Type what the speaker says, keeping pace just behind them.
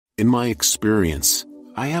In my experience,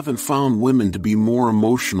 I haven't found women to be more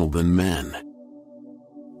emotional than men.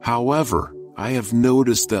 However, I have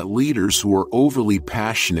noticed that leaders who are overly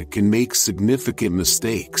passionate can make significant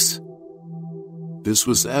mistakes. This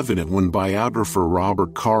was evident when biographer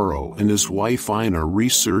Robert Caro and his wife Ina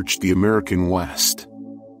researched the American West.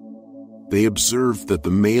 They observed that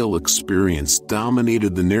the male experience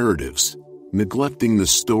dominated the narratives, neglecting the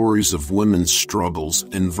stories of women's struggles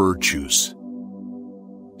and virtues.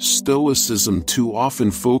 Stoicism too often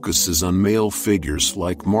focuses on male figures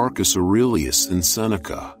like Marcus Aurelius and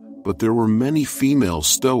Seneca, but there were many female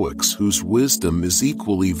Stoics whose wisdom is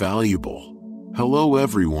equally valuable. Hello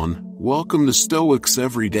everyone, welcome to Stoics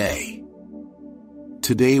Everyday.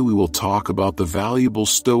 Today we will talk about the valuable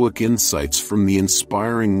Stoic insights from the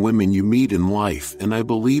inspiring women you meet in life, and I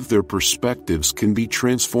believe their perspectives can be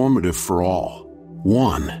transformative for all.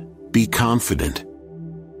 1. Be confident.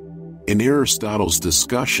 In Aristotle's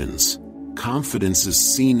discussions, confidence is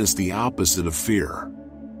seen as the opposite of fear.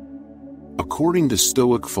 According to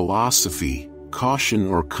Stoic philosophy, caution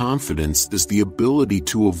or confidence is the ability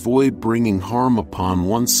to avoid bringing harm upon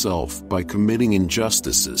oneself by committing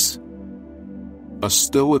injustices. A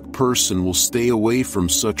Stoic person will stay away from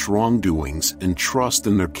such wrongdoings and trust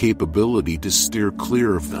in their capability to steer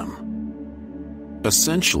clear of them.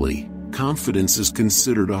 Essentially, confidence is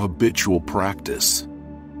considered a habitual practice.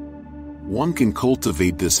 One can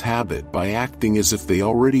cultivate this habit by acting as if they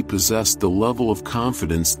already possess the level of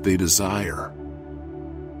confidence they desire.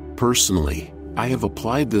 Personally, I have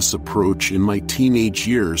applied this approach in my teenage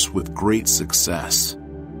years with great success.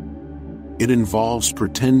 It involves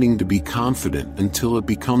pretending to be confident until it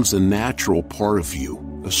becomes a natural part of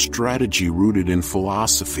you, a strategy rooted in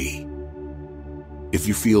philosophy. If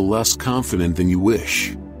you feel less confident than you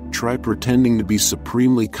wish, try pretending to be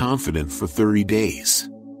supremely confident for 30 days.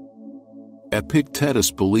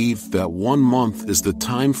 Epictetus believed that 1 month is the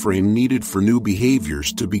time frame needed for new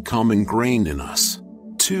behaviors to become ingrained in us.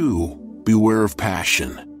 2. Beware of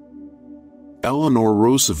passion. Eleanor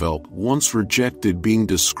Roosevelt once rejected being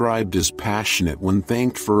described as passionate when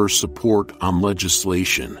thanked for her support on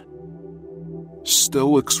legislation.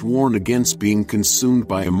 Stoics warn against being consumed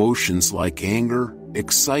by emotions like anger,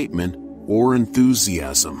 excitement, or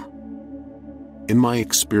enthusiasm. In my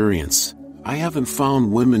experience, I haven't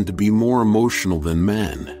found women to be more emotional than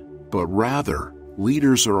men, but rather,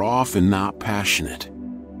 leaders are often not passionate.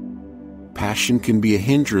 Passion can be a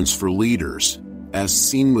hindrance for leaders, as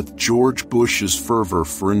seen with George Bush's fervor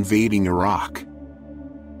for invading Iraq.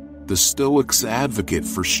 The Stoics advocate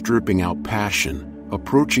for stripping out passion,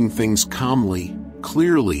 approaching things calmly,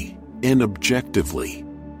 clearly, and objectively.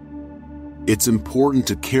 It's important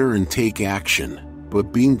to care and take action,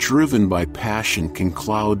 but being driven by passion can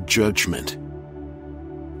cloud judgment.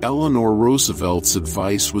 Eleanor Roosevelt's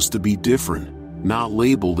advice was to be different, not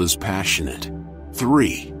labeled as passionate.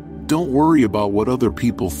 3. Don't worry about what other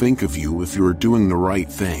people think of you if you are doing the right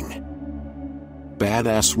thing.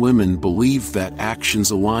 Badass women believe that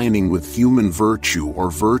actions aligning with human virtue are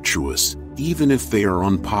virtuous, even if they are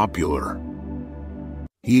unpopular.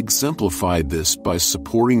 He exemplified this by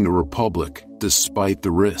supporting the Republic, despite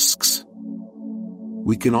the risks.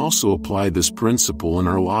 We can also apply this principle in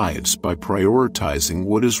our lives by prioritizing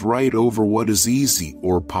what is right over what is easy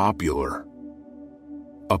or popular.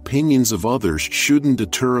 Opinions of others shouldn't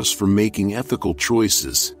deter us from making ethical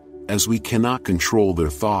choices, as we cannot control their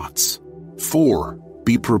thoughts. 4.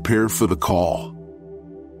 Be prepared for the call.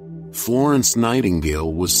 Florence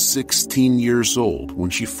Nightingale was 16 years old when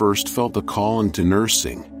she first felt a call into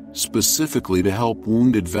nursing, specifically to help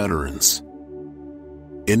wounded veterans.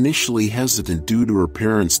 Initially hesitant due to her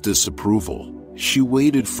parents' disapproval, she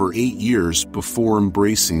waited for 8 years before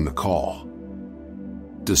embracing the call.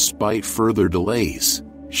 Despite further delays,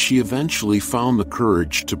 she eventually found the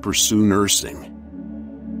courage to pursue nursing.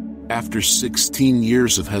 After 16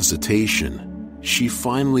 years of hesitation, she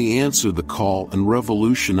finally answered the call and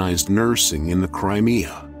revolutionized nursing in the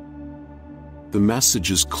Crimea. The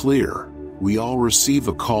message is clear: we all receive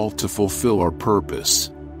a call to fulfill our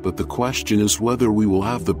purpose, but the question is whether we will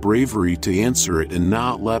have the bravery to answer it and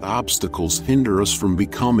not let obstacles hinder us from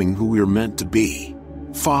becoming who we are meant to be.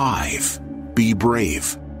 5. Be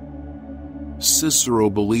brave. Cicero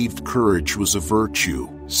believed courage was a virtue,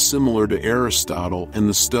 similar to Aristotle and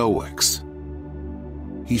the Stoics.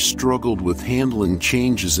 He struggled with handling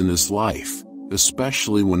changes in his life,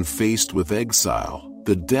 especially when faced with exile,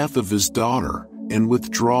 the death of his daughter, and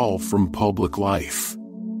withdrawal from public life.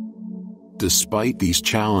 Despite these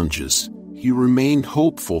challenges, he remained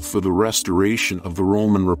hopeful for the restoration of the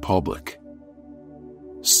Roman Republic.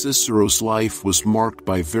 Cicero's life was marked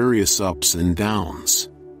by various ups and downs,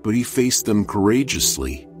 but he faced them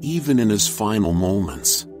courageously, even in his final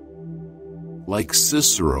moments. Like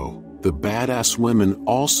Cicero, the badass women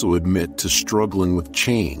also admit to struggling with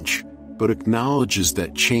change, but acknowledges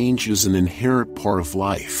that change is an inherent part of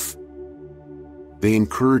life. They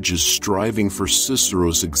encourages striving for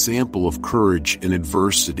Cicero's example of courage in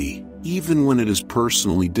adversity, even when it is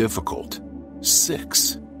personally difficult.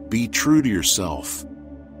 6. Be true to yourself.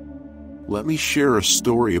 Let me share a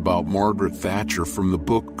story about Margaret Thatcher from the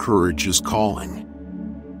book Courage is Calling.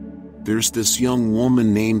 There's this young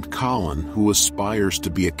woman named Colin who aspires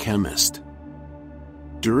to be a chemist.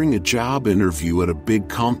 During a job interview at a big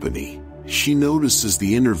company, she notices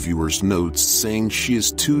the interviewer's notes saying she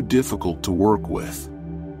is too difficult to work with.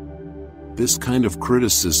 This kind of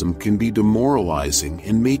criticism can be demoralizing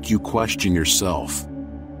and make you question yourself.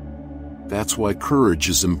 That's why courage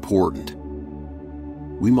is important.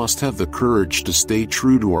 We must have the courage to stay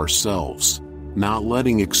true to ourselves, not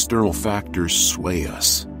letting external factors sway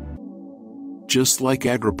us. Just like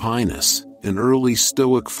Agrippinus, an early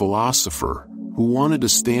Stoic philosopher, who wanted to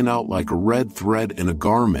stand out like a red thread in a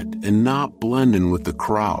garment and not blend in with the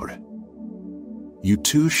crowd. You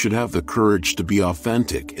too should have the courage to be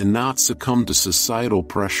authentic and not succumb to societal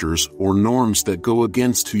pressures or norms that go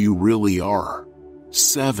against who you really are.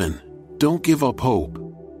 7. Don't give up hope.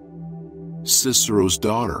 Cicero's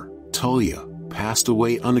daughter, Tullia, passed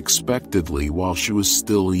away unexpectedly while she was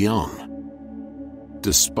still young.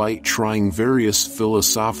 Despite trying various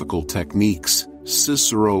philosophical techniques,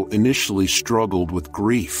 Cicero initially struggled with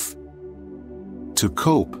grief. To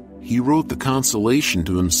cope, he wrote the Consolation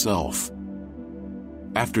to himself.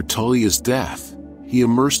 After Tullia's death, he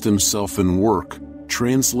immersed himself in work,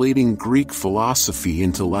 translating Greek philosophy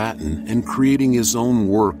into Latin and creating his own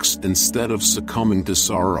works instead of succumbing to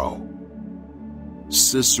sorrow.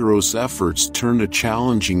 Cicero's efforts turned a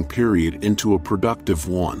challenging period into a productive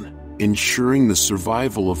one, ensuring the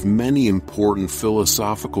survival of many important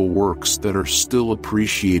philosophical works that are still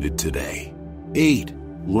appreciated today. 8.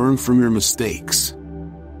 Learn from your mistakes.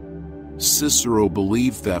 Cicero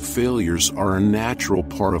believed that failures are a natural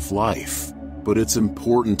part of life, but it's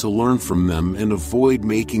important to learn from them and avoid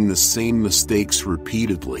making the same mistakes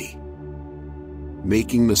repeatedly.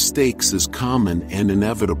 Making mistakes is common and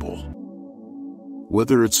inevitable.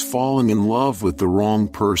 Whether it's falling in love with the wrong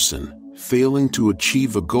person, failing to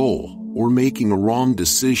achieve a goal, or making a wrong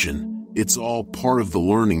decision, it's all part of the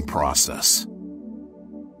learning process.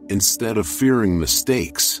 Instead of fearing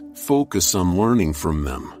mistakes, focus on learning from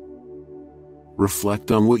them. Reflect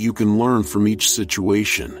on what you can learn from each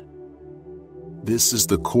situation. This is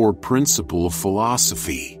the core principle of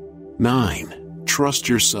philosophy. 9. Trust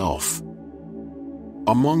yourself.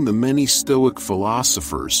 Among the many Stoic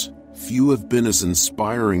philosophers, few have been as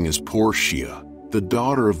inspiring as Portia, the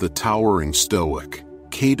daughter of the towering Stoic,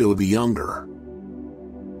 Cato the Younger.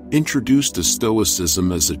 Introduced to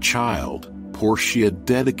Stoicism as a child, Portia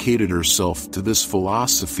dedicated herself to this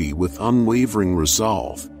philosophy with unwavering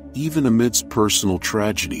resolve, even amidst personal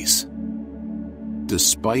tragedies.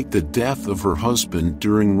 Despite the death of her husband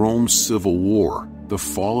during Rome's civil war, the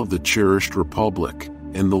fall of the cherished republic,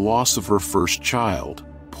 and the loss of her first child,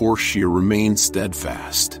 Portia remained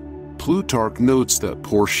steadfast. Plutarch notes that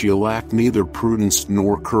Portia lacked neither prudence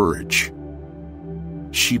nor courage.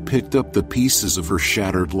 She picked up the pieces of her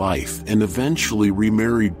shattered life and eventually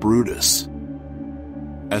remarried Brutus.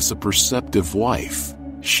 As a perceptive wife,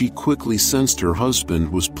 she quickly sensed her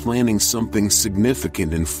husband was planning something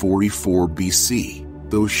significant in 44 BC,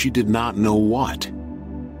 though she did not know what.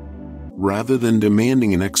 Rather than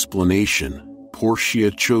demanding an explanation, Portia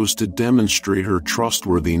chose to demonstrate her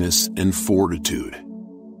trustworthiness and fortitude.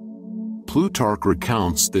 Plutarch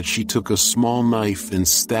recounts that she took a small knife and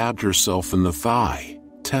stabbed herself in the thigh,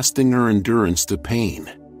 testing her endurance to pain.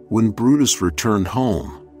 When Brutus returned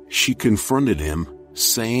home, she confronted him,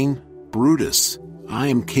 saying, "Brutus, I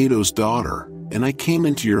am Cato's daughter, and I came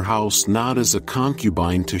into your house not as a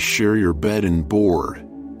concubine to share your bed and board,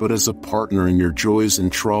 but as a partner in your joys and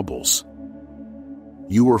troubles.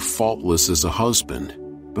 You are faultless as a husband,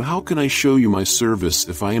 but how can I show you my service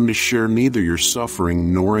if I am to share neither your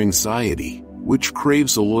suffering nor anxiety, which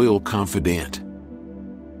craves a loyal confidant?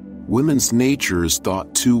 Women's nature is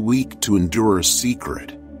thought too weak to endure a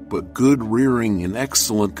secret, but good rearing and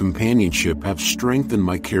excellent companionship have strengthened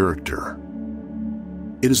my character.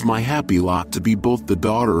 It is my happy lot to be both the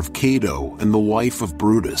daughter of Cato and the wife of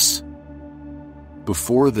Brutus."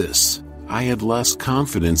 Before this, I had less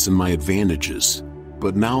confidence in my advantages,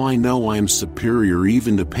 but now I know I am superior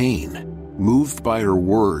even to pain. Moved by her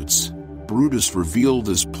words, Brutus revealed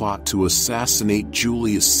his plot to assassinate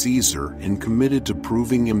Julius Caesar and committed to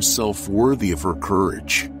proving himself worthy of her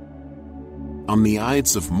courage. On the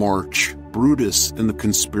Ides of March, Brutus and the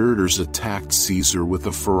conspirators attacked Caesar with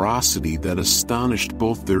a ferocity that astonished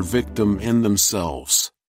both their victim and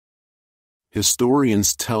themselves.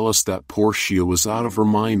 Historians tell us that Portia was out of her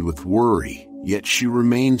mind with worry, yet she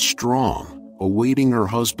remained strong, awaiting her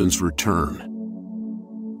husband's return.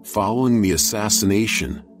 Following the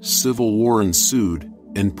assassination, civil war ensued,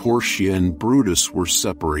 and Portia and Brutus were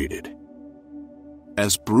separated.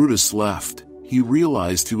 As Brutus left, he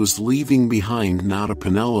realized he was leaving behind not a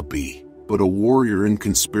Penelope, but a warrior and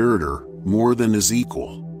conspirator, more than his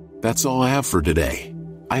equal. That's all I have for today.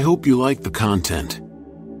 I hope you like the content.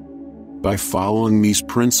 By following these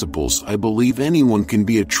principles, I believe anyone can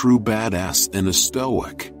be a true badass and a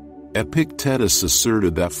Stoic. Epictetus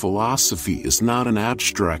asserted that philosophy is not an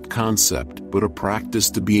abstract concept, but a practice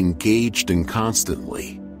to be engaged in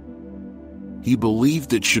constantly. He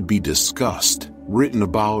believed it should be discussed, written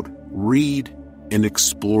about, read, and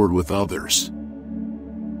explored with others.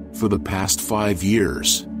 For the past 5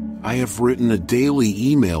 years, I have written a daily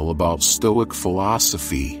email about Stoic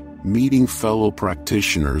philosophy, meeting fellow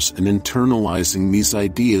practitioners and internalizing these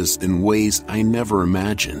ideas in ways I never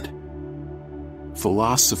imagined.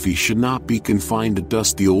 Philosophy should not be confined to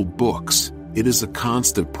dusty old books. It is a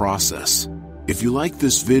constant process. If you like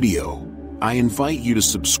this video, I invite you to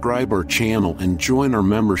subscribe our channel and join our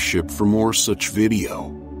membership for more such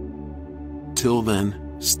video. Till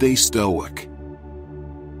then, stay stoic.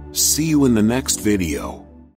 See you in the next video.